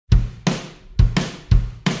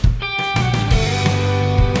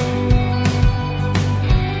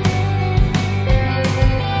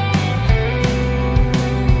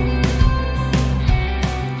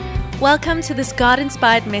Welcome to this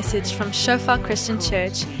God-inspired message from Shofar Christian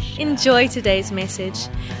Church. Enjoy today's message.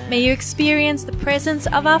 May you experience the presence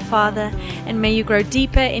of our Father, and may you grow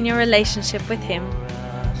deeper in your relationship with Him.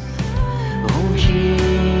 Oh, Jesus,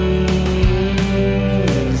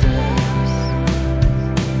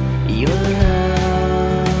 your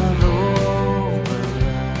love over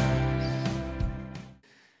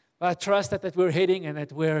us. I trust that we're heading and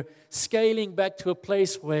that we're scaling back to a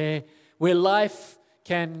place where life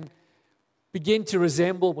can begin to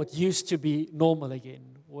resemble what used to be normal again,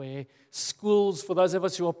 where schools, for those of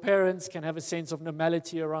us who are parents, can have a sense of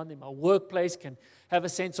normality around them. Our workplace can have a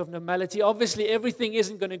sense of normality. Obviously, everything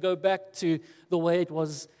isn't going to go back to the way it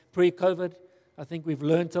was pre-COVID. I think we've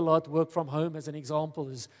learned a lot. Work from home, as an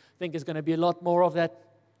example, I think there's going to be a lot more of that.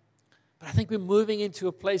 But I think we're moving into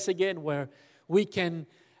a place again where we can,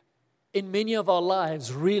 in many of our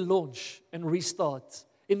lives, relaunch and restart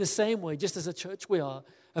in the same way, just as a church we are,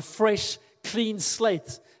 a fresh, clean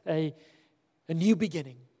slate, a new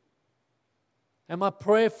beginning. And my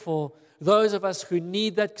prayer for those of us who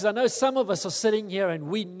need that, because I know some of us are sitting here and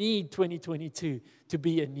we need 2022 to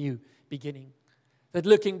be a new beginning. That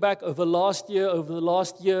looking back over last year, over the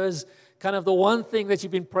last years, kind of the one thing that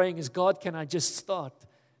you've been praying is, God, can I just start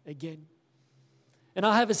again? And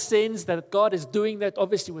I have a sense that God is doing that,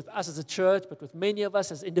 obviously with us as a church, but with many of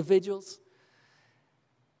us as individuals.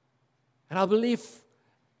 And I believe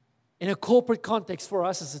in a corporate context for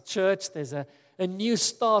us as a church, there's a new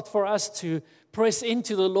start for us to press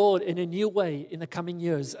into the Lord in a new way in the coming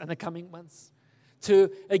years and the coming months. To,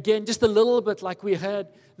 again, just a little bit like we heard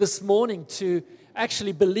this morning, to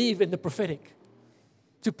actually believe in the prophetic.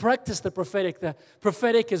 To practice the prophetic. The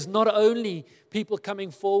prophetic is not only people coming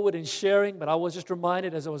forward and sharing, but I was just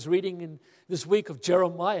reminded as I was reading in this week of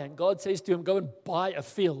Jeremiah, and God says to him, go and buy a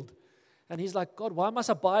field. And he's like, God, why must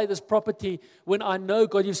I buy this property when I know,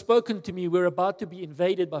 God, you've spoken to me, we're about to be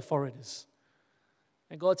invaded by foreigners.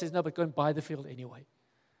 And God says, no, but go and buy the field anyway.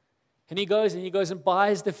 And he goes and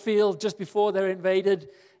buys the field just before they're invaded.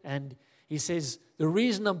 And he says, the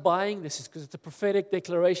reason I'm buying this is because it's a prophetic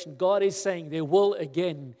declaration. God is saying there will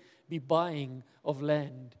again be buying of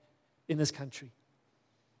land in this country.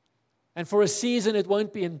 And for a season it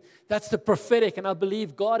won't be. And that's the prophetic. And I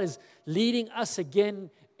believe God is leading us again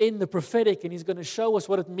in the prophetic, and He's going to show us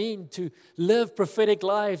what it means to live prophetic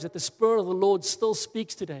lives, that the Spirit of the Lord still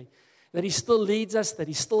speaks today, that He still leads us, that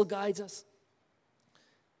He still guides us.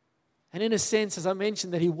 And in a sense, as I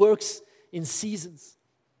mentioned, that He works in seasons.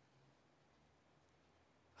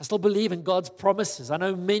 I still believe in God's promises. I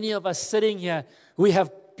know many of us sitting here, we have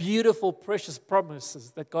beautiful, precious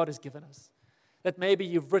promises that God has given us, that maybe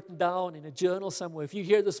you've written down in a journal somewhere. If you're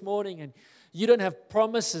here this morning and you don't have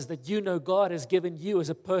promises that you know God has given you as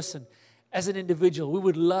a person, as an individual, we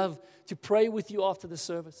would love to pray with you after the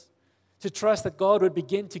service, to trust that God would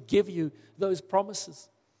begin to give you those promises.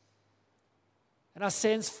 And I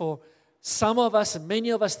sense for some of us and many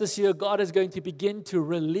of us this year, God is going to begin to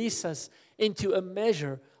release us into a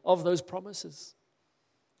measure of those promises.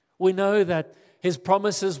 We know that His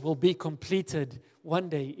promises will be completed one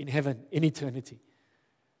day in heaven, in eternity.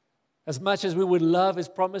 As much as we would love His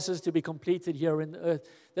promises to be completed here in the earth,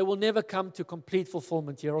 they will never come to complete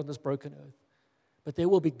fulfillment here on this broken earth. But there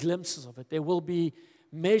will be glimpses of it. There will be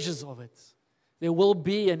measures of it. There will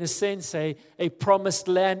be, in a sense, a promised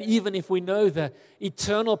land, even if we know the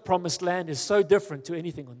eternal promised land is so different to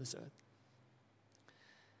anything on this earth.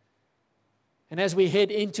 And as we head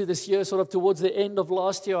into this year, sort of towards the end of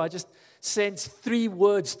last year, I just sense three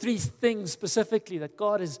things specifically that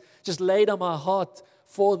God has just laid on my heart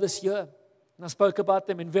for this year. And I spoke about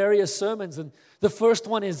them in various sermons. And the first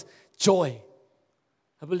one is joy.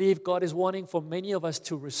 I believe God is wanting for many of us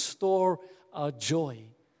to restore our joy.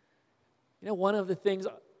 You know, one of the things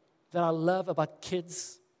that I love about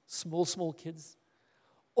kids, small kids,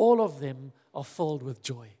 all of them are filled with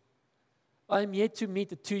joy. I'm yet to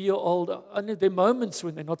meet a 2-year-old. I know there are moments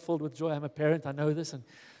when they're not filled with joy. I'm a parent, I know this, and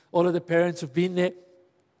all of the parents have been there.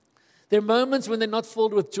 There are moments when they're not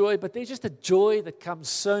filled with joy, but there's just a joy that comes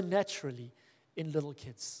so naturally in little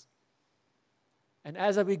kids. And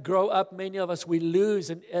as we grow up, many of us, we lose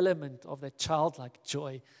an element of that childlike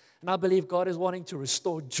joy. And I believe God is wanting to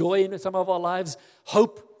restore joy in some of our lives,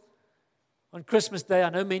 hope. On Christmas Day, I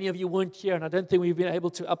know many of you weren't here, and I don't think we've been able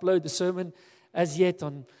to upload the sermon as yet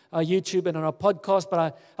on our YouTube and on our podcast,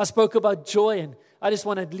 but I spoke about joy, and I just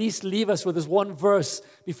want to at least leave us with this one verse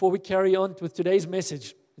before we carry on with today's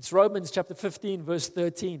message. It's Romans chapter 15, verse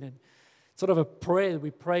 13, and it's sort of a prayer that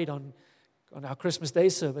we prayed on our Christmas Day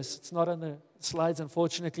service. It's not on the slides,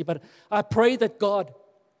 unfortunately, but I pray that God,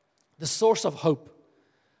 the source of hope,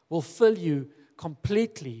 will fill you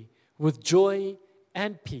completely with joy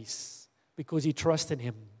and peace because you trust in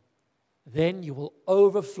Him. Then you will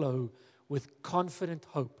overflow with confident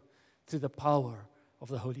hope through the power of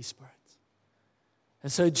the Holy Spirit.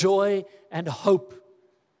 And so joy and hope,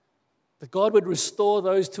 that God would restore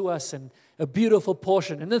those to us, and a beautiful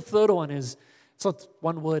portion. And the third one is, it's not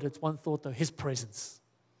one word, it's one thought though, His presence.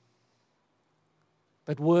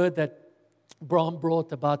 That word that Bram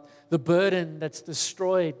brought about the burden that's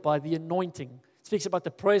destroyed by the anointing. It speaks about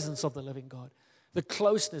the presence of the living God, the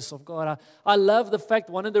closeness of God. I love the fact,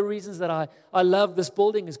 one of the reasons that I love this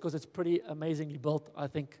building is because it's pretty amazingly built, I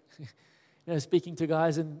think. Speaking to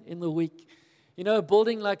guys in the week. A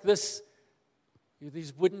building like this,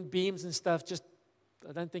 these wooden beams and stuff,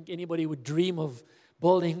 I don't think anybody would dream of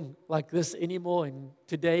building like this anymore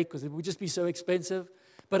today, because it would just be so expensive.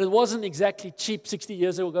 But it wasn't exactly cheap 60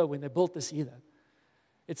 years ago when they built this either.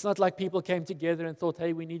 It's not like people came together and thought,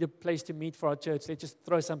 hey, we need a place to meet for our church. Let's just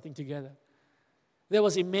throw something together. There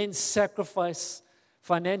was immense sacrifice,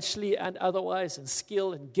 financially and otherwise, and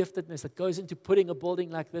skill and giftedness that goes into putting a building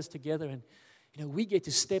like this together. And, we get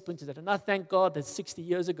to step into that. And I thank God that 60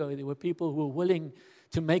 years ago, there were people who were willing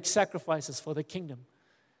to make sacrifices for the kingdom.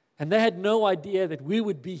 And they had no idea that we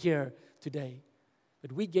would be here today.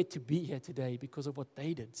 But we get to be here today because of what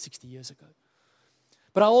they did 60 years ago.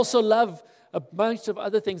 But I also love a bunch of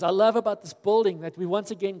other things. I love about this building that we once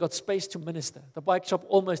again got space to minister. The bike shop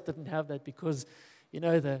almost didn't have that because,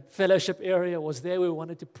 the fellowship area was there. We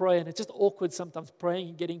wanted to pray, and it's just awkward sometimes praying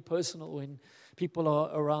and getting personal when people are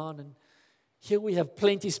around. And here we have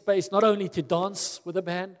plenty space, not only to dance with the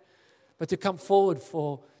band, but to come forward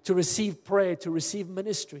to receive prayer, to receive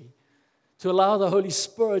ministry, to allow the Holy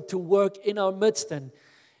Spirit to work in our midst. And,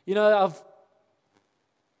 I've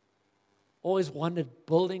always wondered,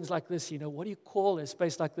 buildings like this, what do you call a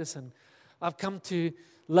space like this? And I've come to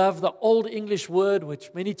love the old English word,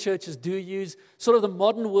 which many churches do use. Sort of the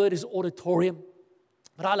modern word is auditorium.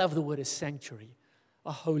 But I love the word is sanctuary,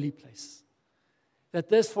 a holy place. That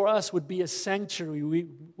this for us would be a sanctuary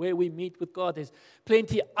where we meet with God. There's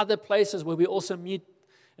plenty other places where we also meet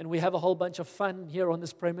and we have a whole bunch of fun here on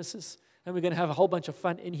this premises. And we're going to have a whole bunch of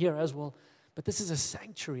fun in here as well. But this is a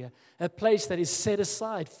sanctuary, a place that is set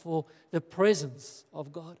aside for the presence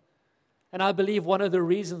of God. And I believe one of the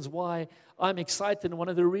reasons why I'm excited and one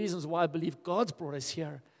of the reasons why I believe God's brought us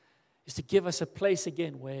here is to give us a place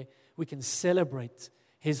again where we can celebrate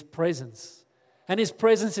His presence. And His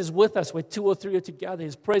presence is with us where two or three are together.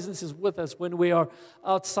 His presence is with us when we are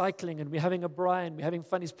out cycling and we're having a braai and we're having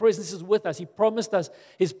fun. His presence is with us. He promised us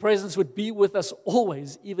His presence would be with us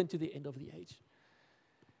always, even to the end of the age.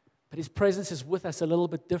 But His presence is with us a little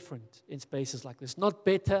bit different in spaces like this. Not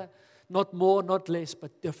better, not more, not less,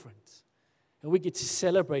 but different. And we get to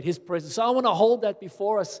celebrate His presence. So I want to hold that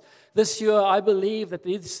before us this year. I believe that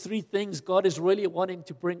these three things God is really wanting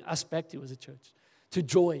to bring us back to as a church. To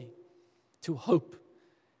joy, to hope,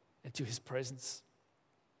 and to His presence.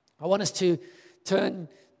 I want us to turn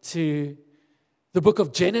to the book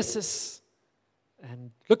of Genesis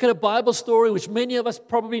and look at a Bible story which many of us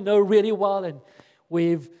probably know really well, and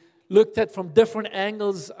we've looked at from different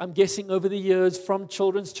angles, I'm guessing over the years, from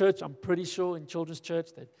children's church. I'm pretty sure in children's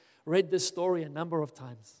church they've read this story a number of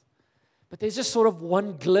times. But there's just sort of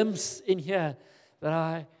one glimpse in here that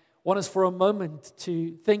I want us for a moment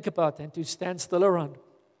to think about and to stand still around.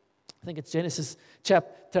 I think it's Genesis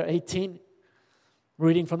chapter 18,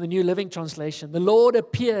 reading from the New Living Translation. The Lord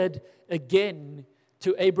appeared again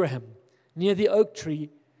to Abraham near the oak tree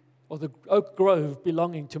or the oak grove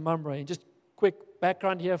belonging to Mamre. And just quick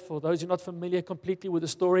background here for those who are not familiar completely with the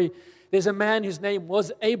story. There's a man whose name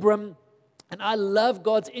was Abram, and I love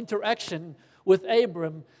God's interaction with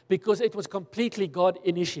Abram because it was completely God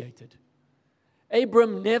initiated.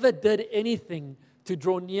 Abram never did anything to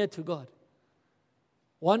draw near to God.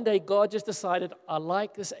 One day, God just decided, I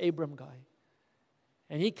like this Abram guy.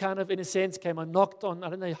 And he kind of, in a sense, came and knocked on, I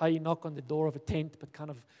don't know how you knock on the door of a tent, but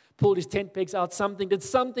kind of pulled his tent pegs out, did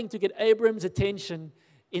something to get Abram's attention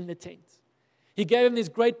in the tent. He gave him these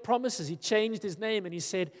great promises. He changed his name and he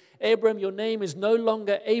said, Abram, your name is no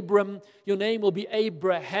longer Abram. Your name will be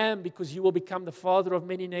Abraham because you will become the father of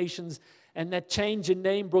many nations. And that change in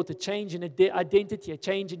name brought a change in identity, a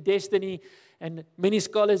change in destiny. And many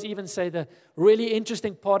scholars even say the really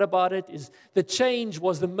interesting part about it is the change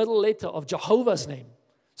was the middle letter of Jehovah's name.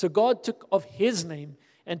 So God took of His name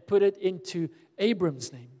and put it into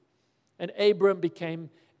Abram's name. And Abram became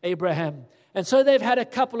Abraham. And so they've had a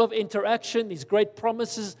couple of interactions. These great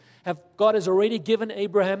promises God has already given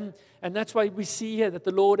Abraham. And that's why we see here that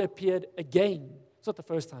the Lord appeared again. It's not the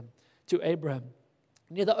first time, to Abraham,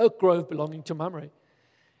 near the oak grove belonging to Mamre.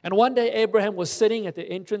 And one day Abraham was sitting at the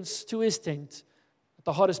entrance to his tent at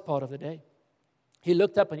the hottest part of the day. He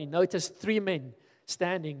looked up and he noticed 3 men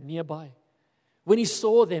standing nearby. When he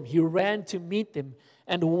saw them, he ran to meet them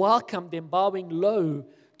and welcomed them, bowing low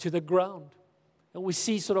to the ground. And we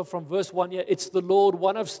see sort of from verse 1 here, it's the Lord.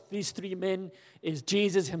 One of these 3 men is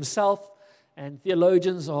Jesus himself. And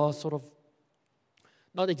theologians are sort of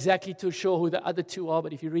not exactly too sure who the other 2 are,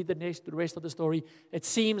 but if you read the rest of the story, it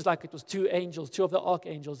seems like it was 2 angels, 2 of the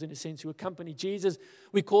archangels in a sense, who accompanied Jesus.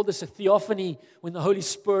 We call this a theophany, when the Holy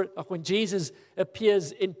Spirit, when Jesus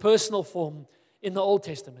appears in personal form in the Old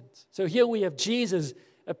Testament. So here we have Jesus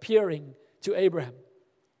appearing to Abraham.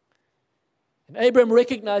 And Abraham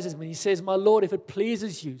recognizes him and he says, "My Lord, if it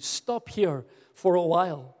pleases you, stop here for a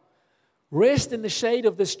while. Rest in the shade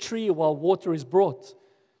of this tree while water is brought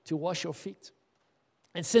to wash your feet.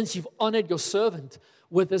 And since you've honored your servant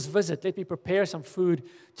with this visit, let me prepare some food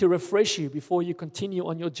to refresh you before you continue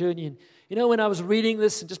on your journey." And you know, when I was reading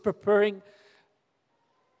this and just preparing,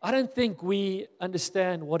 I don't think we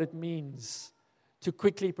understand what it means to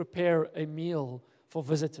quickly prepare a meal for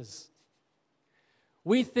visitors.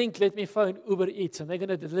 We think, let me phone Uber Eats and they're going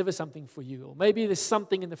to deliver something for you. Or maybe there's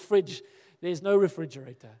something in the fridge. There's no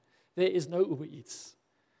refrigerator. There is no Uber Eats.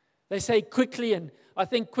 They say quickly, and I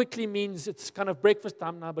think quickly means it's kind of breakfast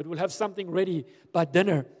time now, but we'll have something ready by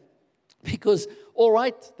dinner. Because, all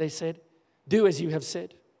right, they said, do as you have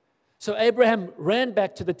said. So Abraham ran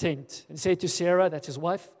back to the tent and said to Sarah, that's his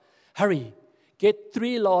wife, "Hurry, get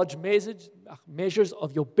 3 large measures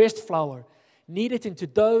of your best flour, knead it into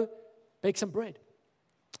dough, bake some bread."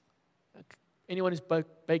 Anyone who's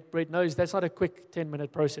baked bread knows that's not a quick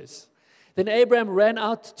 10-minute process. Then Abraham ran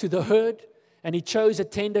out to the herd, and he chose a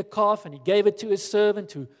tender calf, and he gave it to his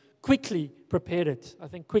servant who quickly prepared it. I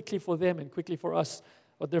think quickly for them and quickly for us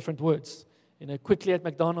are different words. You know, quickly at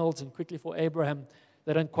McDonald's and quickly for Abraham,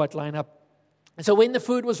 they don't quite line up. And so when the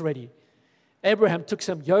food was ready, Abraham took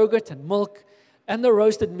some yogurt and milk and the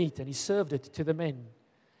roasted meat, and he served it to the men.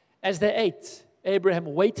 As they ate, Abraham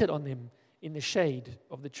waited on them in the shade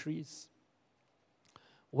of the trees.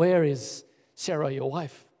 "Where is Sarah, your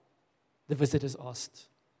wife?" the visitors asked.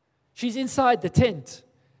 "She's inside the tent,"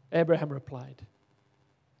 Abraham replied.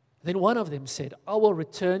 Then one of them said, "I will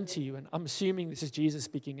return to you," and I'm assuming this is Jesus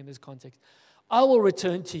speaking in this context. "I will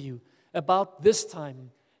return to you about this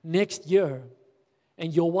time next year,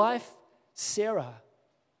 and your wife, Sarah,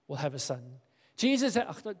 will have a son." Jesus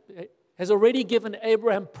has already given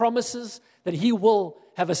Abraham promises that he will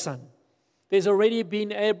have a son. There's already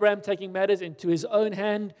been Abraham taking matters into his own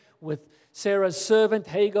hand with Sarah's servant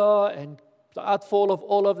Hagar and the outfall of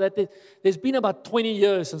all of that. There's been about 20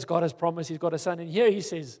 years since God has promised he's got a son. And here he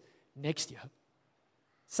says, next year.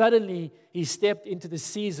 Suddenly, he stepped into the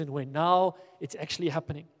season where now it's actually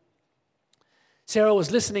happening. Sarah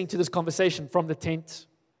was listening to this conversation from the tent.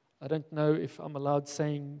 I don't know if I'm allowed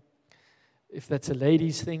saying, if that's a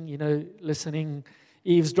ladies thing, you know, listening,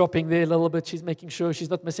 eavesdropping there a little bit. She's making sure she's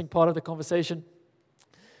not missing part of the conversation.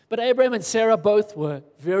 But Abraham and Sarah both were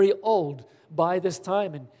very old by this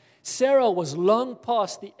time. And Sarah was long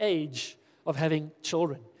past the age of having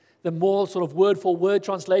children. The more sort of word-for-word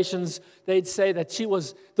translations, they'd say that she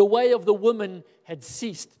was, the way of the woman had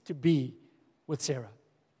ceased to be with Sarah.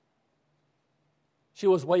 She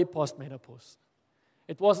was way past menopause.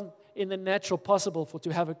 It wasn't in the natural possible for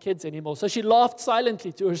to have her kids anymore. So she laughed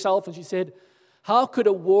silently to herself and she said, "How could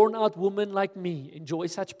a worn-out woman like me enjoy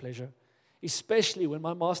such pleasure, especially when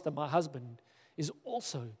my master, my husband, is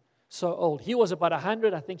also so old?" He was about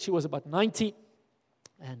 100. I think she was about 90.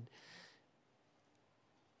 And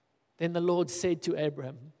then the Lord said to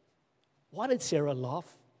Abraham, why did Sarah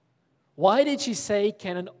laugh? Why did she say,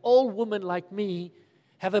 "Can an old woman like me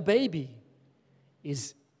have a baby?"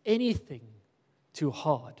 Is anything too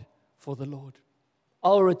hard for the Lord?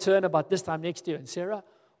 I'll return about this time next year, and Sarah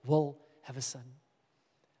will have a son.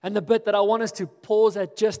 And the bit that I want us to pause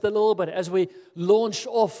at just a little bit as we launch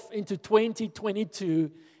off into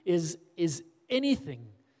 2022 is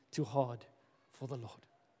anything too hard for the Lord?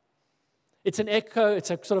 It's an echo,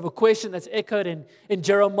 it's a sort of a question that's echoed in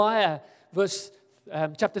Jeremiah,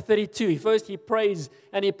 chapter 32. First he prays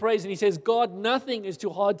and he says, "God, nothing is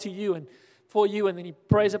too hard to you and for you." And then he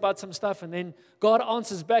prays about some stuff, and then God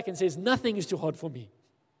answers back and says, "Nothing is too hard for me."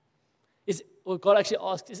 God actually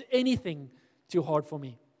asks, is anything too hard for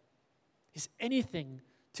me? Is anything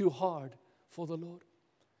too hard for the Lord?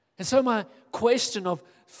 And so my question of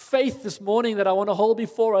faith this morning that I want to hold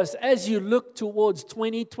before us as you look towards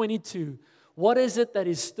 2022, what is it that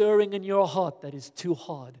is stirring in your heart that is too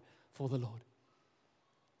hard for the Lord?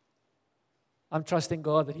 I'm trusting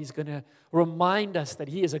God that He's going to remind us that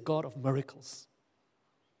He is a God of miracles.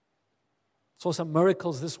 Saw some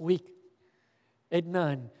miracles this week. Edna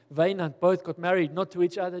and Wynand both got married, not to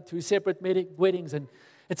each other, to separate weddings. And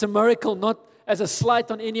it's a miracle, not as a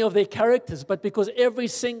slight on any of their characters, but because every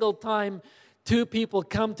single time two people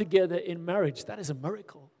come together in marriage, that is a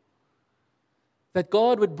miracle. That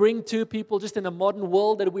God would bring two people just in the modern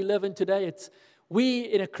world that we live in today. We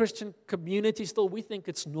in a Christian community still, we think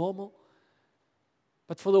it's normal.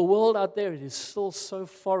 But for the world out there, it is still so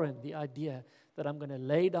foreign, the idea that I'm going to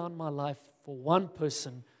lay down my life for one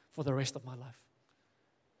person for the rest of my life.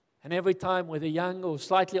 And every time with the young or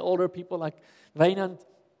slightly older people like Wynand,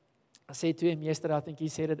 I said to him yesterday, I think he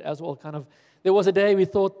said it as well, there was a day we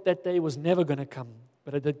thought that day was never going to come,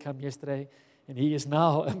 but it did come yesterday, and he is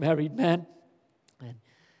now a married man. And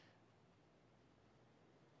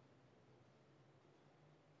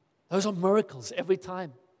those are miracles every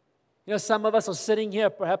time. You know, some of us are sitting here,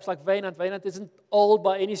 perhaps like Wynand. Wynand isn't old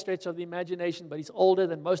by any stretch of the imagination, but he's older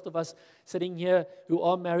than most of us sitting here who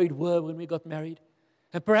are married were when we got married.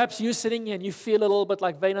 And perhaps you're sitting here and you feel a little bit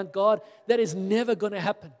like Wynand, God, that is never going to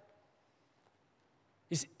happen.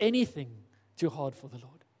 Is anything too hard for the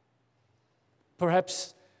Lord?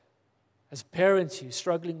 Perhaps as parents, you're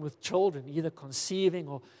struggling with children, either conceiving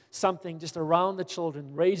or something just around the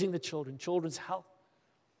children, raising the children, children's health.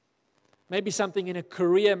 Maybe something in a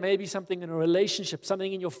career, maybe something in a relationship,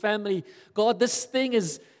 something in your family. God, this thing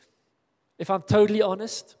is, if I'm totally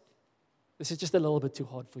honest, this is just a little bit too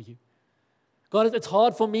hard for you. God, it's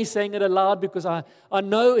hard for me saying it aloud because I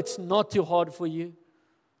know it's not too hard for you.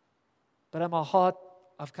 But in my heart,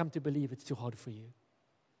 I've come to believe it's too hard for you.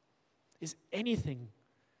 Is anything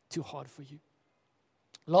too hard for you?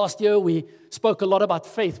 Last year, we spoke a lot about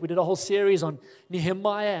faith. We did a whole series on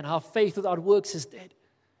Nehemiah and how faith without works is dead.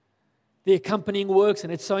 The accompanying works,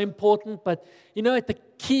 and it's so important. But you know, at the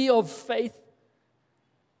key of faith,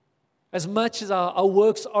 as much as our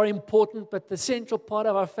works are important, but the central part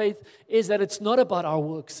of our faith is that it's not about our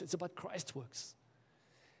works, it's about Christ's works.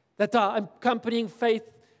 That our accompanying faith,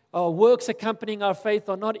 our works accompanying our faith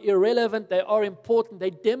are not irrelevant, they are important,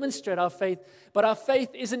 they demonstrate our faith, but our faith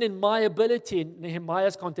isn't in my ability, in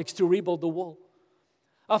Nehemiah's context, to rebuild the wall.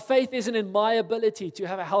 Our faith isn't in my ability to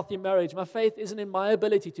have a healthy marriage. My faith isn't in my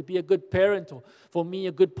ability to be a good parent, or for me,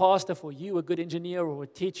 a good pastor, for you, a good engineer, or a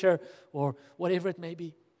teacher, or whatever it may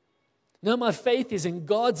be. No, my faith is in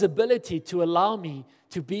God's ability to allow me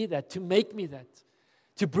to be that, to make me that,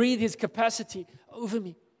 to breathe His capacity over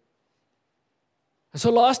me. And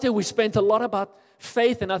so last year we spent a lot about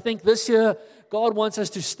faith, and I think this year God wants us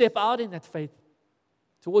to step out in that faith.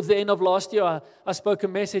 Towards the end of last year, I spoke a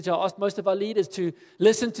message. I asked most of our leaders to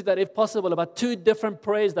listen to that if possible, about 2 different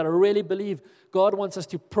prayers that I really believe God wants us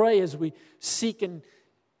to pray as we seek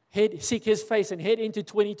His face and head into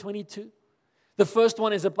 2022. The first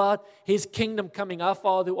one is about His kingdom coming. Our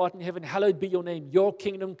Father who art in heaven, hallowed be your name. Your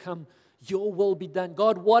kingdom come, your will be done.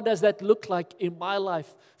 God, what does that look like in my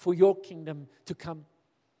life for your kingdom to come?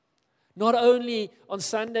 Not only on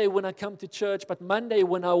Sunday when I come to church, but Monday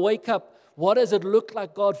when I wake up, what does it look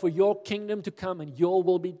like, God, for your kingdom to come and your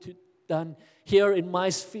will be done here in my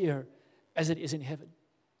sphere as it is in heaven?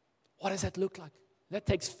 What does that look like? That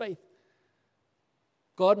takes faith.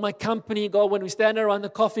 God, my company, God, when we stand around the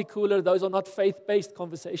coffee cooler, those are not faith-based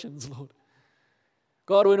conversations, Lord.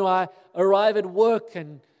 God, when I arrive at work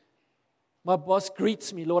and my boss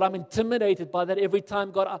greets me, Lord, I'm intimidated by that every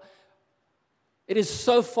time. God, it is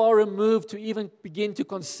so far removed to even begin to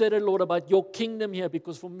consider, Lord, about your kingdom here,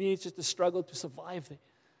 because for me it's just a struggle to survive there.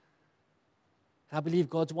 And I believe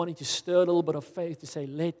God's wanting to stir a little bit of faith to say,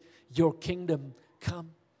 let your kingdom come.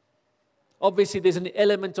 Obviously, there's an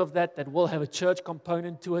element of that will have a church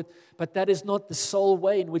component to it, but that is not the sole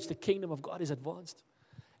way in which the kingdom of God is advanced.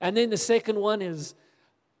 And then the second one is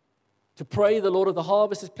to pray, the Lord of the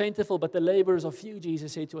harvest is plentiful, but the laborers are few,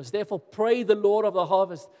 Jesus said to us. Therefore, pray the Lord of the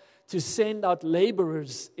harvest to send out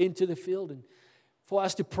laborers into the field. And for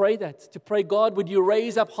us to pray that, to pray, God, would you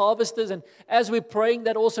raise up harvesters? And as we're praying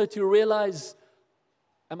that, also to realize,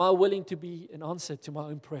 am I willing to be an answer to my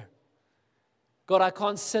own prayer? God, I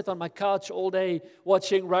can't sit on my couch all day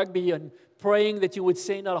watching rugby and praying that you would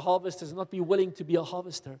send out harvesters and not be willing to be a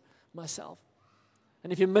harvester myself.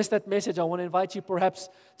 And if you missed that message, I want to invite you perhaps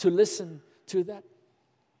to listen to that.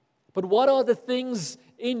 But what are the things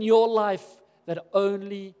in your life that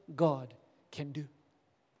only God can do?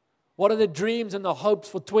 What are the dreams and the hopes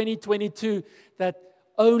for 2022 that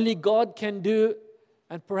only God can do?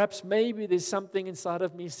 And perhaps maybe there's something inside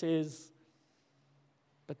of me says,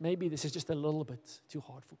 but maybe this is just a little bit too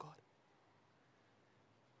hard for God.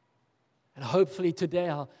 And hopefully today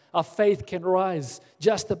our faith can rise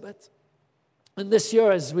just a bit. And this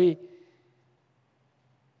year as we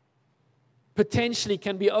potentially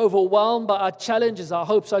can be overwhelmed by our challenges, our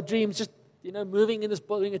hopes, our dreams, just, moving in this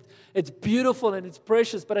building. It's beautiful and it's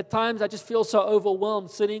precious, but at times I just feel so overwhelmed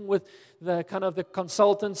sitting with the kind of the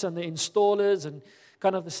consultants and the installers and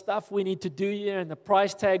kind of the stuff we need to do here and the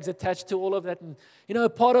price tags attached to all of that. And,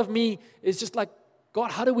 part of me is just like, God,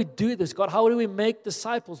 how do we do this? God, how do we make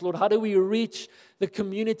disciples? Lord, how do we reach the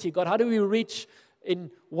community? God, how do we reach, in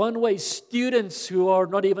one way, students who are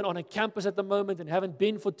not even on a campus at the moment and haven't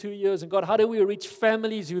been for 2 years? And God, how do we reach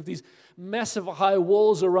families who have these massive high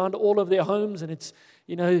walls around all of their homes? And it's,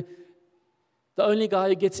 the only guy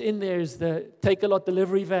who gets in there is the Take-A-Lot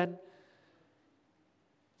delivery van.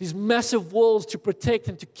 These massive walls to protect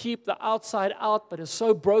and to keep the outside out, but are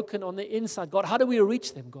so broken on the inside. God, how do we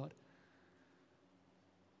reach them, God?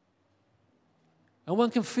 And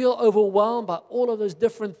one can feel overwhelmed by all of those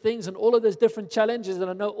different things and all of those different challenges. And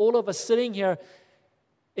I know all of us sitting here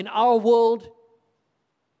in our world,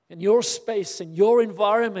 in your space, in your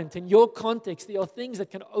environment, in your context, there are things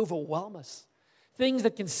that can overwhelm us. Things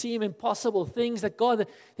that can seem impossible. Things that, God,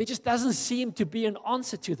 there just doesn't seem to be an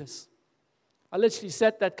answer to this. I literally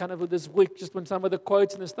said that kind of this week, just when some of the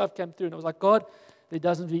quotes and the stuff came through. And I was like, God, there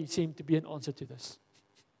doesn't really seem to be an answer to this.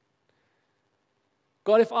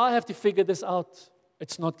 God, if I have to figure this out,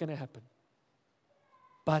 it's not going to happen.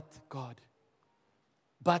 But God,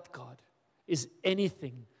 is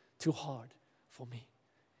anything too hard for me?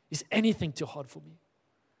 Is anything too hard for me?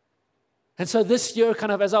 And so this year,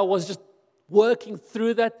 kind of as I was just working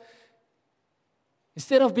through that,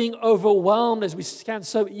 instead of being overwhelmed as we can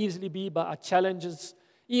so easily be by our challenges,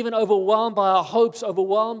 even overwhelmed by our hopes,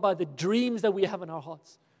 overwhelmed by the dreams that we have in our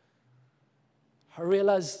hearts, I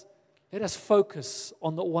realized, let us focus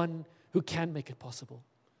on the one who can make it possible.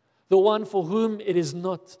 The one for whom it is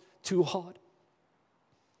not too hard.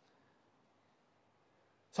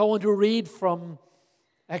 So I want to read from,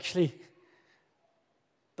 actually,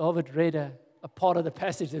 David read a part of the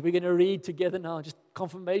passage that we're going to read together now. Just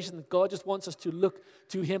confirmation that God just wants us to look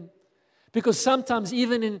to Him. Because sometimes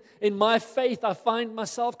even in my faith, I find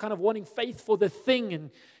myself kind of wanting faith for the thing and,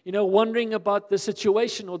 wondering about the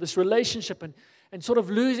situation or this relationship and sort of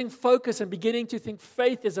losing focus and beginning to think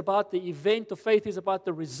faith is about the event, or faith is about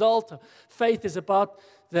the result, or faith is about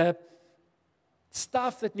the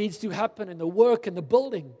stuff that needs to happen in the work and the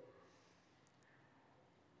building.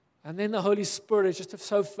 And then the Holy Spirit is just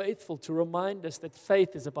so faithful to remind us that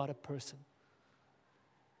faith is about a person.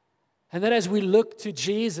 And that as we look to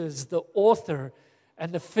Jesus, the author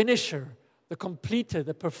and the finisher, the completer,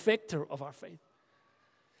 the perfecter of our faith,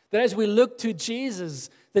 that as we look to Jesus,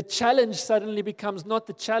 the challenge suddenly becomes not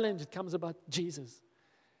the challenge, it comes about Jesus.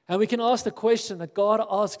 And we can ask the question that God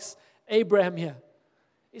asks Abraham here,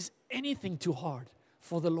 is anything too hard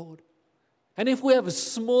for the Lord? And if we have a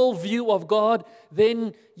small view of God,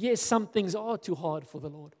 then yes, some things are too hard for the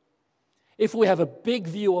Lord. If we have a big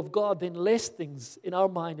view of God, then less things, in our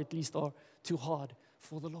mind at least, are too hard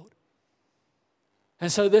for the Lord.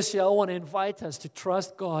 And so this year, I want to invite us to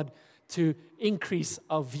trust God to increase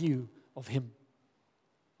our view of Him.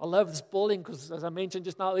 I love this building because, as I mentioned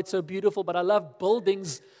just now, it's so beautiful, but I love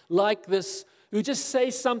buildings like this who just say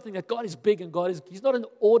something that God is big and He's not an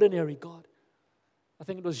ordinary God. I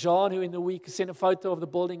think it was Jean who in the week sent a photo of the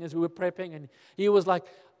building as we were prepping, and he was like,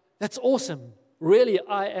 that's awesome. Really,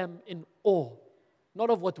 I am in awe. Not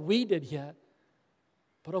of what we did here,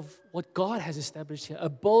 but of what God has established here. A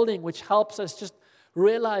building which helps us just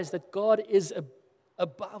realize that God is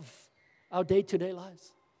above our day-to-day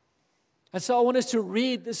lives. And so I want us to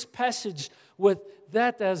read this passage with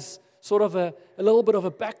that as sort of a little bit of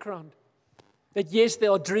a background. That yes,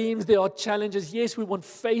 there are dreams, there are challenges. Yes, we want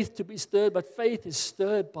faith to be stirred, but faith is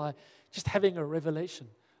stirred by just having a revelation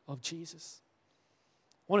of Jesus.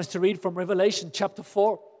 I want us to read from Revelation chapter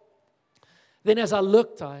 4. Then as I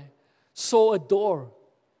looked, I saw a door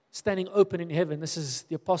standing open in heaven. This is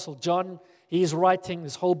the Apostle John. He is writing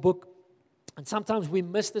this whole book. And sometimes we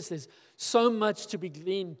miss this. There's so much to be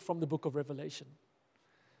gleaned from the book of Revelation.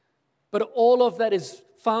 But all of that is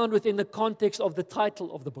found within the context of the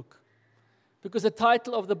title of the book. Because the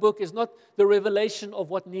title of the book is not the revelation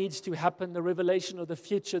of what needs to happen, the revelation of the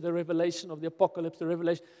future, the revelation of the apocalypse,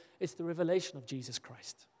 it's the revelation of Jesus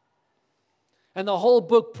Christ. And the whole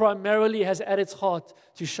book primarily has at its heart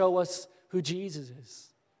to show us who Jesus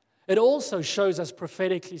is. It also shows us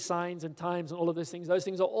prophetically signs and times and all of those things. Those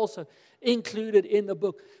things are also included in the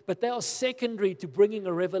book, but they are secondary to bringing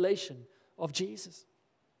a revelation of Jesus.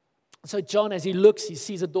 So John, as he looks, he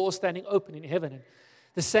sees a door standing open in heaven. And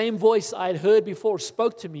the same voice I had heard before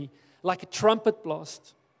spoke to me like a trumpet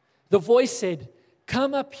blast. The voice said,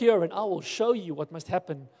 "Come up here and I will show you what must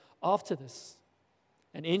happen after this."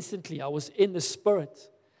 And instantly I was in the Spirit,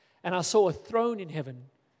 and I saw a throne in heaven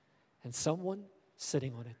and someone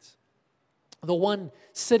sitting on it. The one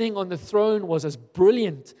sitting on the throne was as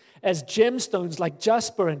brilliant as gemstones like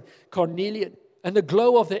jasper and carnelian, and the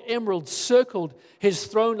glow of the emerald circled his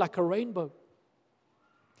throne like a rainbow.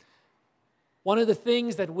 One of the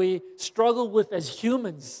things that we struggle with as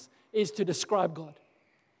humans is to describe God.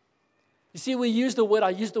 You see, I used the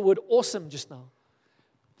word awesome just now.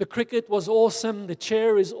 The cricket was awesome, the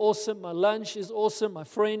chair is awesome, my lunch is awesome, my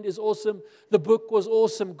friend is awesome, the book was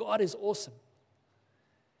awesome, God is awesome.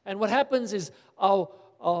 And what happens is our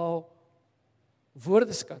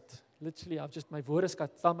woordeskat, literally my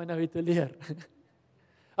woordeskat van my nou uit te leer.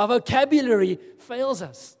 Our vocabulary fails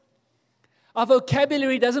us. Our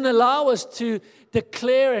vocabulary doesn't allow us to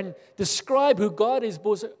declare and describe who God is.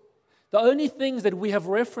 Because the only things that we have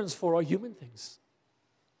reference for are human things.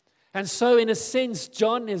 And so, in a sense,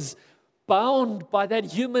 John is bound by that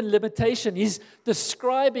human limitation. He's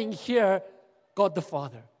describing here God the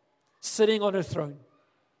Father sitting on a throne.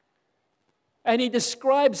 And he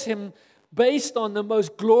describes him based on the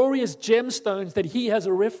most glorious gemstones that he has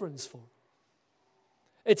a reference for.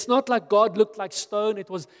 It's not like God looked like stone. It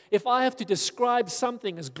was, if I have to describe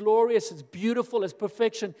something as glorious, as beautiful, as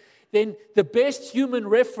perfection, then the best human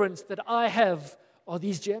reference that I have are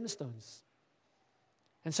these gemstones.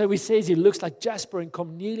 And so he says he looks like jasper and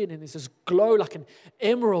carnelian, and there's this glow like an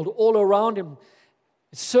emerald all around him.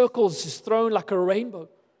 It circles his throne like a rainbow.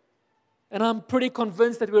 And I'm pretty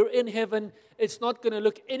convinced that we're in heaven. It's not going to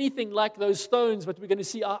look anything like those stones, but we're going to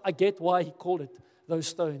see, I get why he called it those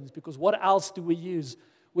stones, because what else do we use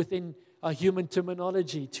within our human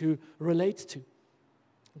terminology to relate to?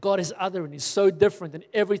 God is other and He's so different and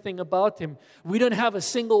everything about Him. We don't have a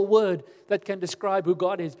single word that can describe who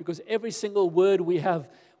God is, because every single word we have,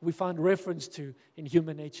 we find reference to in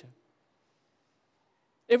human nature.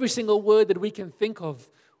 Every single word that we can think of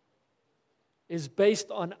is based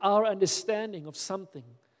on our understanding of something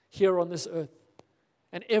here on this earth.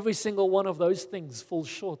 And every single one of those things falls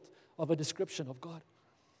short of a description of God.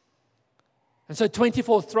 And so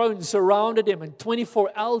 24 thrones surrounded Him, and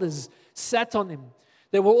 24 elders sat on them.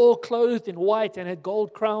 They were all clothed in white and had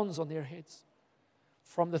gold crowns on their heads.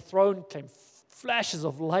 From the throne came flashes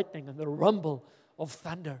of lightning and the rumble of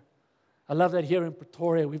thunder. I love that here in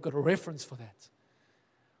Pretoria we've got a reference for that.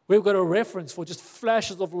 We've got a reference for just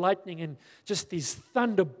flashes of lightning and just these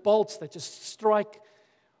thunderbolts that just strike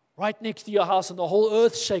right next to your house and the whole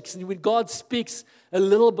earth shakes. And when God speaks, a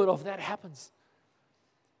little bit of that happens.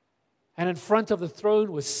 And in front of the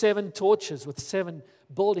throne was 7 torches with 7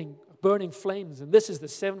 burning flames. And this is the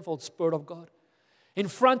sevenfold Spirit of God. In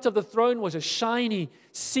front of the throne was a shiny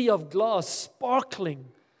sea of glass, sparkling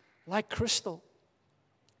like crystal.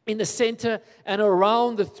 In the center and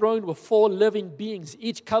around the throne were 4 living beings,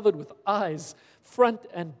 each covered with eyes, front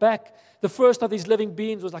and back. The first of these living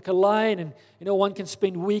beings was like a lion, and one can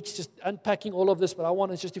spend weeks just unpacking all of this, but I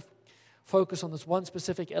want us just to focus on this one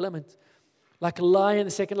specific element. Like a lion,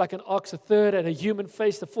 the second like an ox, the third had a human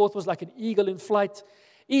face, the fourth was like an eagle in flight.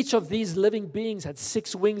 Each of these living beings had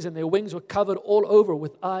 6 wings, and their wings were covered all over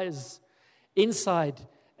with eyes, inside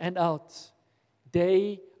and out,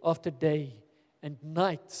 day after day. And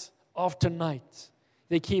night after night,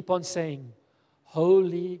 they keep on saying,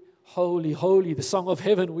 Holy, holy, holy. The song of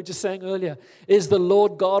heaven we just sang earlier is the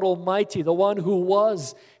Lord God Almighty, the one who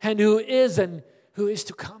was and who is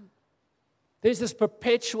to come. There's this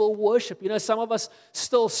perpetual worship. Some of us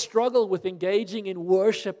still struggle with engaging in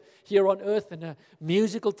worship here on earth in a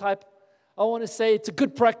musical type. I want to say it's a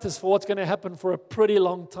good practice for what's going to happen for a pretty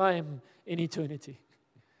long time in eternity.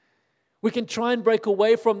 We can try and break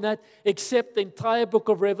away from that, except the entire book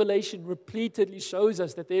of Revelation repeatedly shows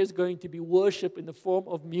us that there's going to be worship in the form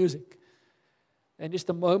of music. And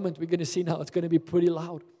just a moment, we're going to see now it's going to be pretty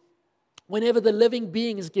loud. Whenever the living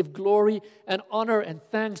beings give glory and honor and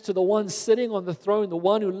thanks to the one sitting on the throne, the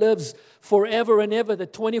one who lives forever and ever, the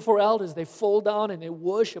 24 elders, they fall down and they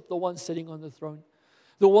worship the one sitting on the throne,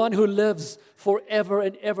 the one who lives forever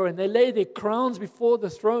and ever. And they lay their crowns before the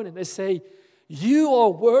throne and they say, You are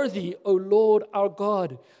worthy, O Lord our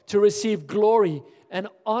God, to receive glory and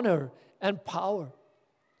honor and power.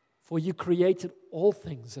 For you created all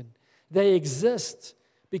things, and they exist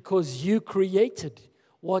because you created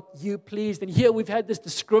what you pleased. And here we've had this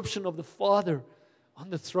description of the Father on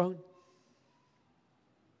the throne.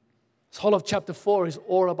 This whole of chapter 4 is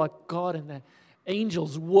all about God and the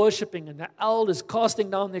angels worshiping and the elders casting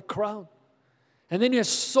down their crown. And then you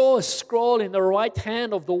saw a scroll in the right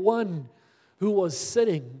hand of the one who was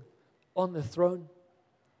sitting on the throne.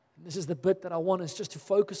 And this is the bit that I want us just to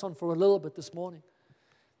focus on for a little bit this morning.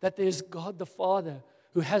 That there's God the Father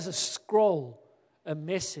who has a scroll, a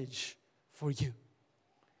message for you.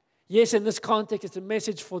 Yes, in this context, it's a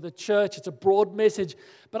message for the church. It's a broad message.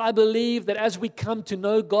 But I believe that as we come to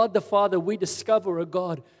know God the Father, we discover a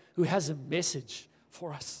God who has a message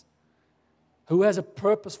for us, who has a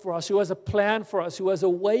purpose for us, who has a plan for us, who has a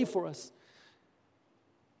way for us.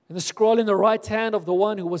 And the scroll in the right hand of the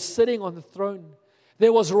one who was sitting on the throne,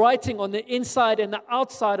 there was writing on the inside and the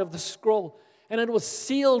outside of the scroll. And it was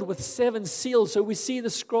sealed with 7 seals. So we see the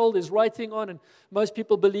scroll, there's writing on, and most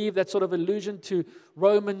people believe that sort of allusion to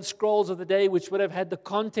Roman scrolls of the day, which would have had the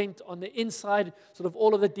content on the inside, sort of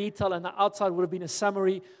all of the detail, and the outside would have been a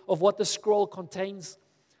summary of what the scroll contains.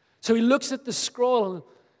 So he looks at the scroll,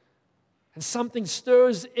 and something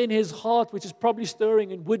stirs in his heart, which is probably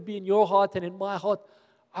stirring and would be in your heart and in my heart.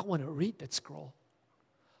 I want to read that scroll.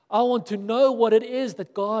 I want to know what it is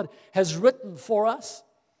that God has written for us.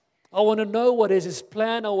 I want to know what is His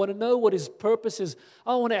plan. I want to know what His purpose is.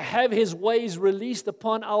 I want to have His ways released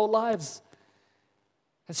upon our lives.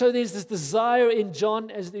 And so there's this desire in John,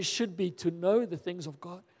 as there should be, to know the things of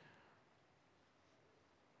God.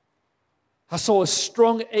 I saw a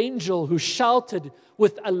strong angel who shouted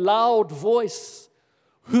with a loud voice,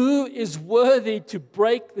 "Who is worthy to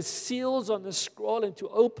break the seals on the scroll and to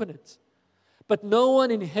open it?" But no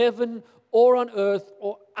one in heaven or on earth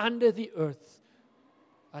or under the earth,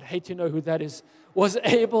 I'd hate to know who that is, was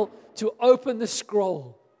able to open the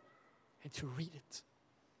scroll and to read it.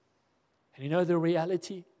 And you know the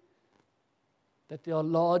reality? That there are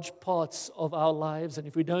large parts of our lives, and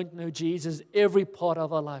if we don't know Jesus, every part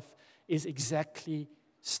of our life is exactly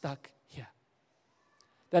stuck here.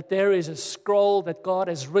 That there is a scroll that God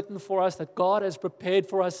has written for us, that God has prepared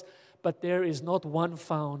for us, but there is not one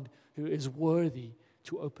found who is worthy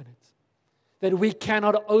to open it. That we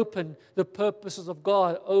cannot open the purposes of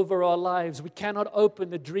God over our lives. We cannot open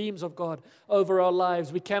the dreams of God over our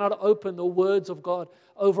lives. We cannot open the words of God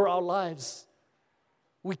over our lives.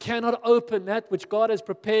 We cannot open that which God has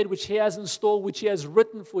prepared, which He has installed, which He has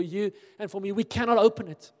written for you and for me. We cannot open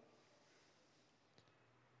it.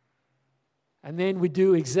 And then we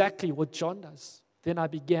do exactly what John does. Then I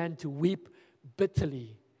began to weep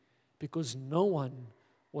bitterly because no one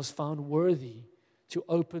was found worthy to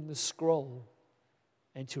open the scroll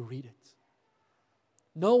and to read it.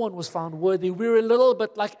 No one was found worthy. We're a little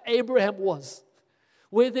bit like Abraham was.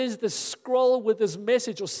 Where there's the scroll with this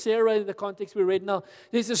message, or Sarah in the context we read now,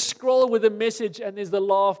 there's a scroll with a message and there's the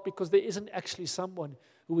laugh because there isn't actually someone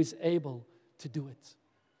who is able to do it.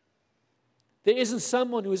 There isn't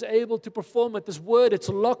someone who is able to perform it. This word, it's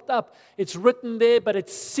locked up. It's written there, but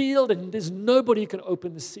it's sealed, and there's nobody who can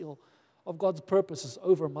open the seal of God's purposes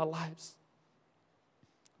over my lives.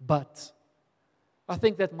 But I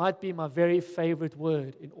think that might be my very favorite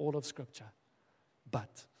word in all of Scripture.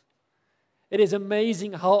 But it is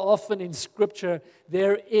amazing how often in Scripture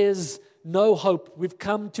there is no hope. We've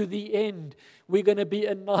come to the end. We're going to be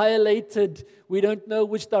annihilated. We don't know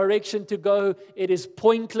which direction to go. It is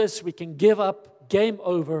pointless. We can give up. Game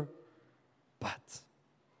over. But,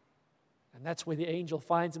 and that's where the angel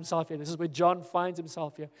finds himself here. This is where John finds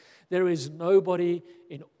himself here. There is nobody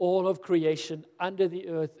in all of creation, under the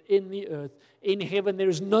earth, in heaven. There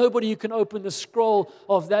is nobody who can open the scroll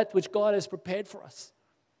of that which God has prepared for us.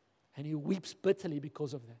 And he weeps bitterly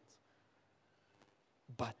because of that.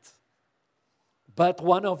 But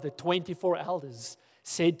one of the 24 elders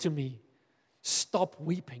said to me, "Stop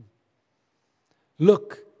weeping.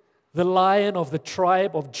 Look, the Lion of the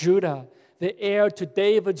tribe of Judah, the heir to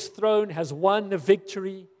David's throne, has won the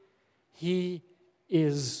victory. He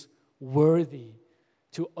is worthy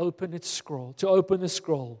to open the scroll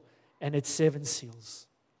and its 7 seals."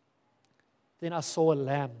 Then I saw a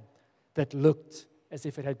lamb that looked as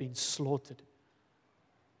if it had been slaughtered.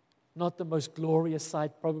 Not the most glorious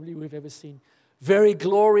sight probably we've ever seen. Very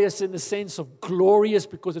glorious in the sense of glorious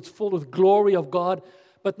because it's full of glory of God,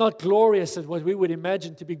 but not glorious as what we would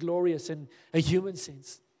imagine to be glorious in a human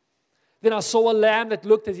sense. Then I saw a lamb that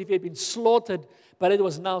looked as if it had been slaughtered, but it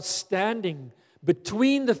was now standing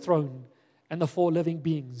between the throne and the 4 living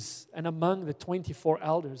beings and among the 24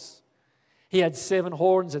 elders. He had 7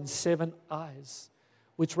 horns and 7 eyes,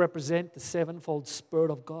 which represent the 7-fold Spirit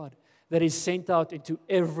of God that is sent out into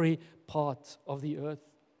every part of the earth.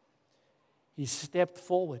 He stepped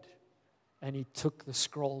forward and he took the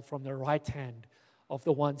scroll from the right hand of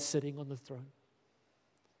the one sitting on the throne.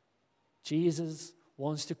 Jesus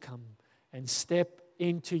wants to come and step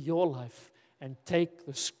into your life and take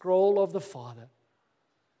the scroll of the Father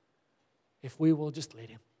if we will just let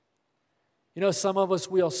him. You know, some of us,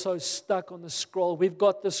 we are so stuck on the scroll. We've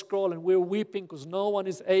got the scroll and we're weeping because no one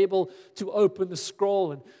is able to open the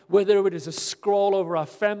scroll. And whether it is a scroll over our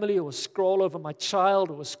family or a scroll over my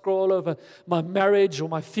child or a scroll over my marriage or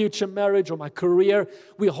my future marriage or my career,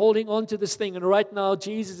 we're holding on to this thing. And right now,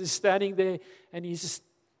 Jesus is standing there and He's just,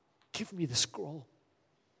 give me the scroll.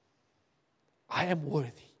 I am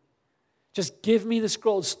worthy. Just give me the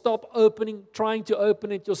scroll. Stop trying to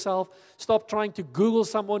open it yourself. Stop trying to Google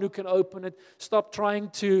someone who can open it. Stop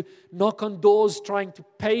trying to knock on doors, trying to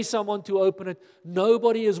pay someone to open it.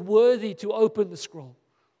 Nobody is worthy to open the scroll.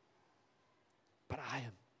 But I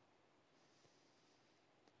am.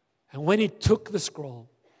 And when He took the scroll,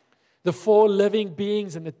 the 4 living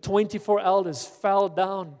beings and the 24 elders fell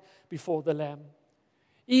down before the Lamb.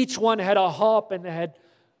 Each one had a harp and they had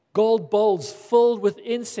gold bowls filled with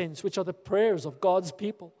incense, which are the prayers of God's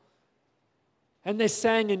people. And they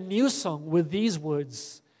sang a new song with these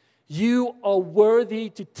words, "You are worthy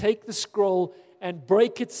to take the scroll and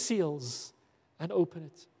break its seals and open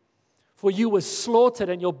it. For you were slaughtered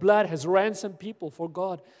and your blood has ransomed people for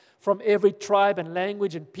God from every tribe and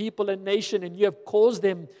language and people and nation, and you have caused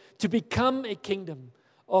them to become a kingdom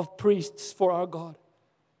of priests for our God.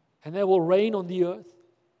 And they will reign on the earth."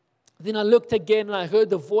 Then I looked again and I heard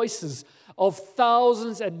the voices of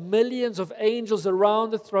thousands and millions of angels around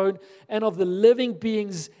the throne and of the living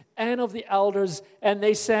beings and of the elders. And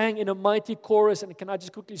they sang in a mighty chorus. And can I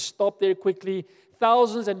just quickly stop there quickly?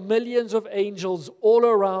 Thousands and millions of angels all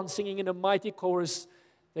around singing in a mighty chorus.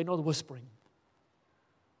 They're not whispering.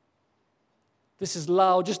 This is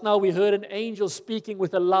loud. Just now we heard an angel speaking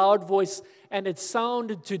with a loud voice. And it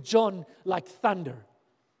sounded to John like thunder.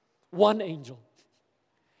 One angel.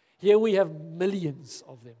 Here we have millions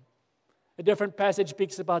of them. A different passage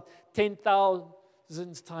speaks about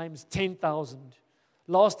 10,000 times 10,000.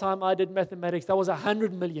 Last time I did mathematics, that was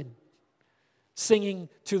 100 million singing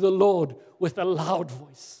to the Lord with a loud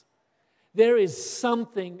voice. There is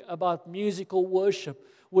something about musical worship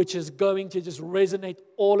which is going to just resonate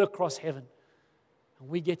all across heaven. And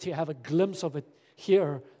we get to have a glimpse of it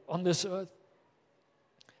here on this earth.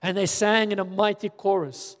 And they sang in a mighty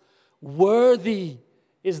chorus, "Worthy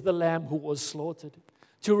is the Lamb who was slaughtered,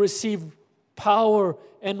 to receive power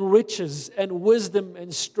and riches and wisdom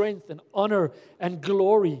and strength and honor and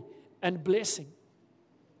glory and blessing."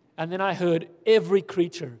 And then I heard every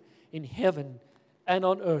creature in heaven and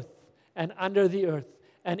on earth and under the earth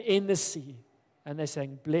and in the sea. And they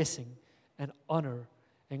sang, "Blessing and honor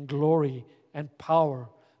and glory and power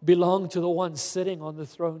belong to the one sitting on the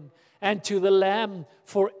throne and to the Lamb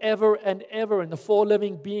forever and ever." And the 4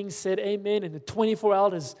 living beings said, "Amen." And the 24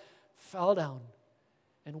 elders fell down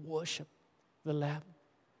and worshiped the Lamb.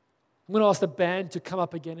 I'm going to ask the band to come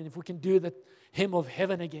up again. And if we can do that hymn of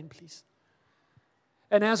heaven again, please.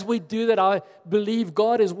 And as we do that, I believe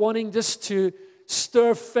God is wanting this to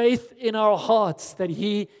stir faith in our hearts that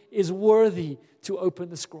He is worthy to open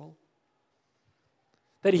the scroll.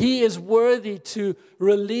 That He is worthy to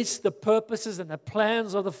release the purposes and the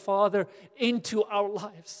plans of the Father into our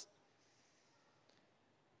lives.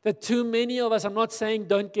 That too many of us, I'm not saying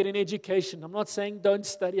don't get an education. I'm not saying don't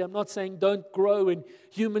study. I'm not saying don't grow in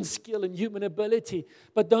human skill and human ability.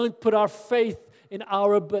 But don't put our faith in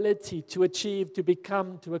our ability to achieve, to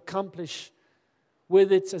become, to accomplish.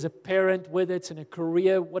 Whether it's as a parent, whether it's in a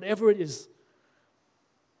career, whatever it is.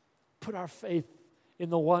 Put our faith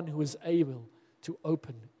in the one who is able to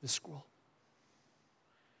open the scroll.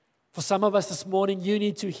 For some of us this morning, you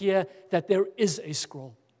need to hear that there is a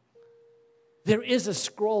scroll. There is a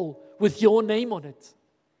scroll with your name on it.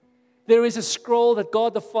 There is a scroll that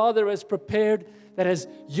God the Father has prepared that has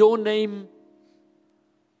your name,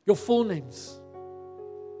 your full names.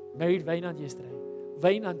 Married Wynand yesterday.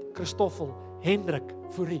 Wynand, Christoffel, Hendrik,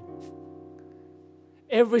 Fourie.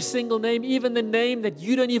 Every single name, even the name that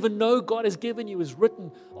you don't even know God has given you, is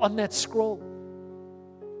written on that scroll.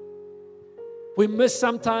 We miss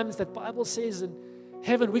sometimes that Bible says in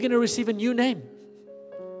heaven, we're going to receive a new name.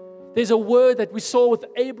 There's a word that we saw with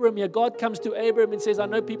Abram here. God comes to Abram and says, "I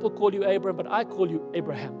know people call you Abram, but I call you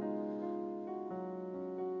Abraham."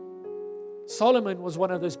 Solomon was one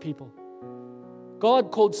of those people.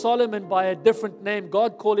 God called Solomon by a different name.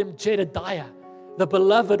 God called him Jedediah, the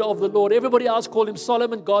beloved of the Lord. Everybody else called him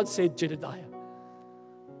Solomon. God said Jedediah.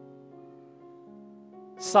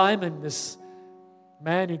 Simon, this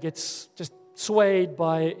man who gets just swayed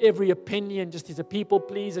by every opinion, just he's a people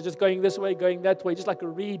pleaser, just going this way, going that way, just like a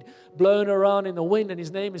reed blown around in the wind, and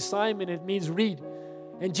his name is Simon, it means reed.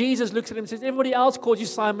 And Jesus looks at him and says, "Everybody else calls you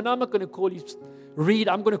Simon, I'm not going to call you reed,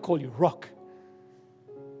 I'm going to call you rock.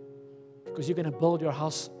 Because you're going to build your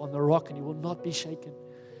house on the rock and you will not be shaken."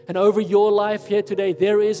 And over your life here today,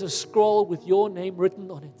 there is a scroll with your name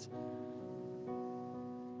written on it.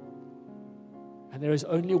 And there is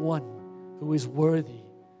only one who is worthy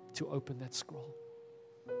to open that scroll.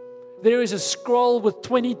 There is a scroll with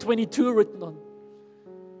 2022 written on.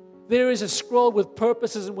 There is a scroll with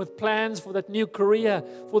purposes and with plans for that new career,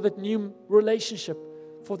 for that new relationship,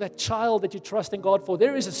 for that child that you trust in God for.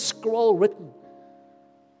 There is a scroll written.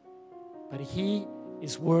 But He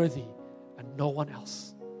is worthy and no one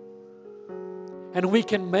else. And we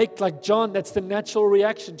can make like John, that's the natural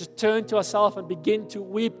reaction. Just turn to ourselves and begin to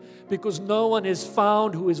weep because no one is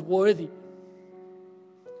found who is worthy.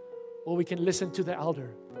 Or we can listen to the elder.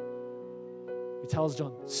 He tells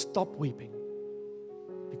John, stop weeping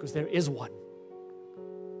because there is one.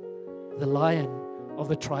 The Lion of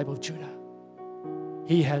the tribe of Judah.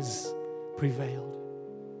 He has prevailed.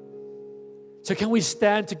 So can we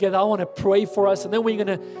stand together? I want to pray for us and then we're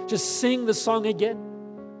going to just sing the song again.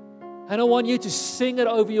 And I want you to sing it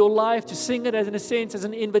over your life, to sing it as in a sense as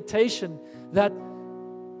an invitation that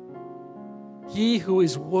He who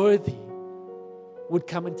is worthy would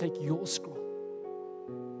come and take your scroll.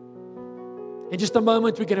 In just a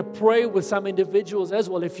moment, we're going to pray with some individuals as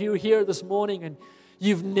well. If you're here this morning and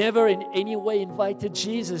you've never in any way invited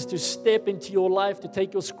Jesus to step into your life, to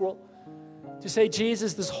take your scroll, to say,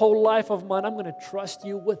 Jesus, this whole life of mine, I'm going to trust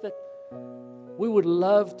you with it. We would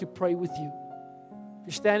love to pray with you. If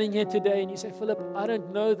you're standing here today and you say, Philip, I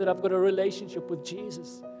don't know that I've got a relationship with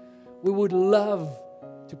Jesus, we would love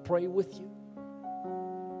to pray with you.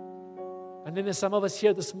 And then there's some of us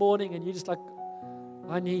here this morning and you're just like,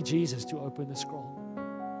 I need Jesus to open the scroll.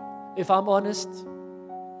 If I'm honest,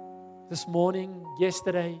 this morning,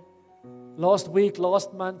 yesterday, last week,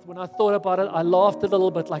 last month, when I thought about it, I laughed a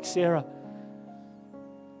little bit like Sarah.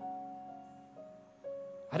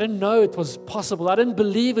 I didn't know it was possible. I didn't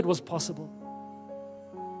believe it was possible.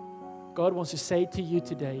 God wants to say to you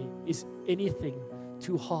today, is anything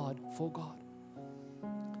too hard for God?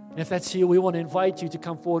 And if that's you, we want to invite you to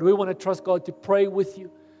come forward. We want to trust God to pray with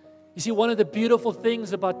you. You see, one of the beautiful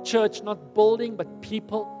things about church, not building, but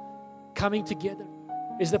people coming together,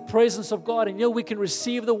 is the presence of God. And we can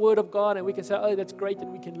receive the word of God and we can say, oh, that's great,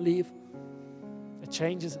 and we can leave. It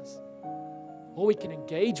changes us. Or we can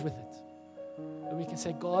engage with it. And we can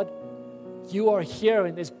say, God, you are here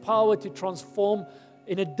and there's power to transform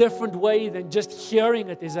in a different way than just hearing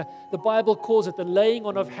it. The Bible calls it the laying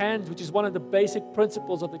on of hands, which is one of the basic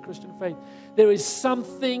principles of the Christian faith. There is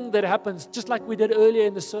something that happens, just like we did earlier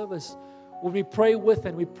in the service, when we pray with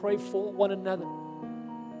and we pray for one another.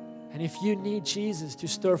 And if you need Jesus to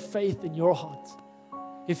stir faith in your heart,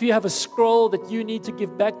 if you have a scroll that you need to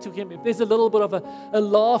give back to Him, if there's a little bit of a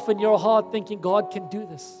laugh in your heart thinking God can do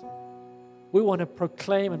this, we want to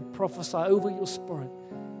proclaim and prophesy over your spirit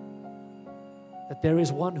that there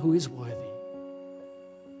is one who is worthy.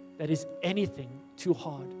 That is anything too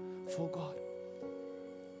hard for God.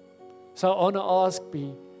 So I want to ask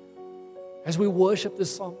as we worship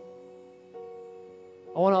this song,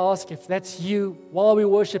 I want to ask if that's you, while we're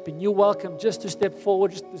worshiping, you're welcome just to step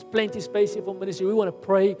forward. There's plenty of space here for ministry. We want to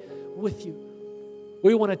pray with you.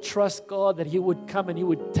 We want to trust God that He would come and He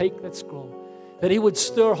would take that scroll, that He would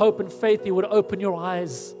stir hope and faith. He would open your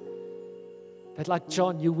eyes, that like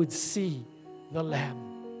John, you would see the Lamb,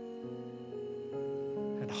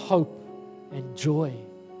 and hope and joy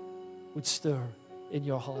would stir in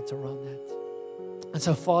your heart around that. And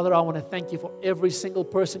so, Father, I want to thank you for every single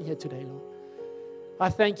person here today, Lord. I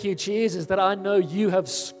thank you, Jesus, that I know you have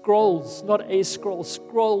scrolls, not a scroll,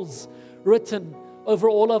 scrolls written over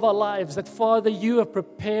all of our lives, that, Father, you have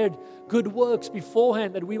prepared good works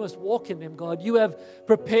beforehand that we must walk in them, God. You have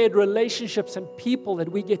prepared relationships and people that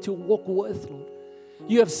we get to walk with, Lord.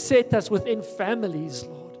 You have set us within families,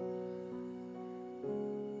 Lord.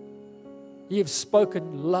 You have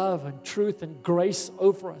spoken love and truth and grace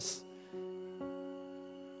over us.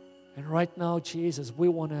 And right now, Jesus, we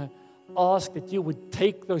want to ask that you would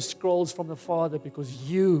take those scrolls from the Father because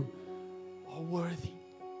you are worthy.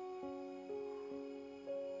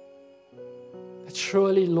 That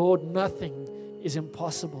surely, Lord, nothing is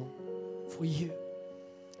impossible for you.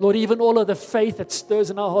 Lord, even all of the faith that stirs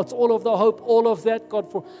in our hearts, all of the hope, all of that,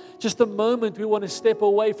 God, for just a moment we want to step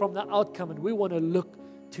away from the outcome and we want to look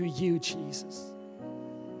to you, Jesus,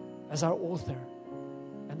 as our author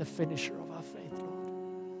and the finisher of our faith,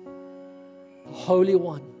 Lord. The Holy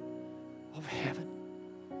One of heaven.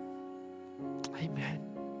 Amen.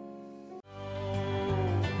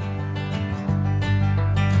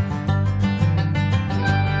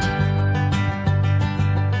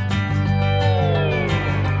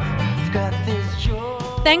 Got this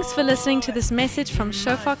joy. Thanks for listening to this message from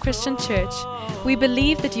Shofar Christian Church. We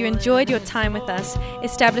believe that you enjoyed your time with us,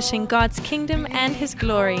 establishing God's kingdom and His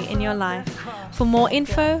glory in your life. For more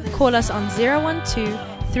info, call us on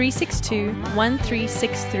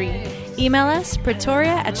 012-362-1363. Email us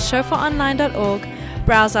pretoria@shofaronline.org.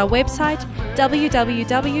 Browse our website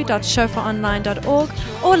www.shofaronline.org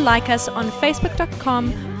or like us on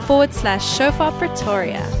facebook.com/Shofar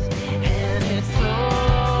Pretoria.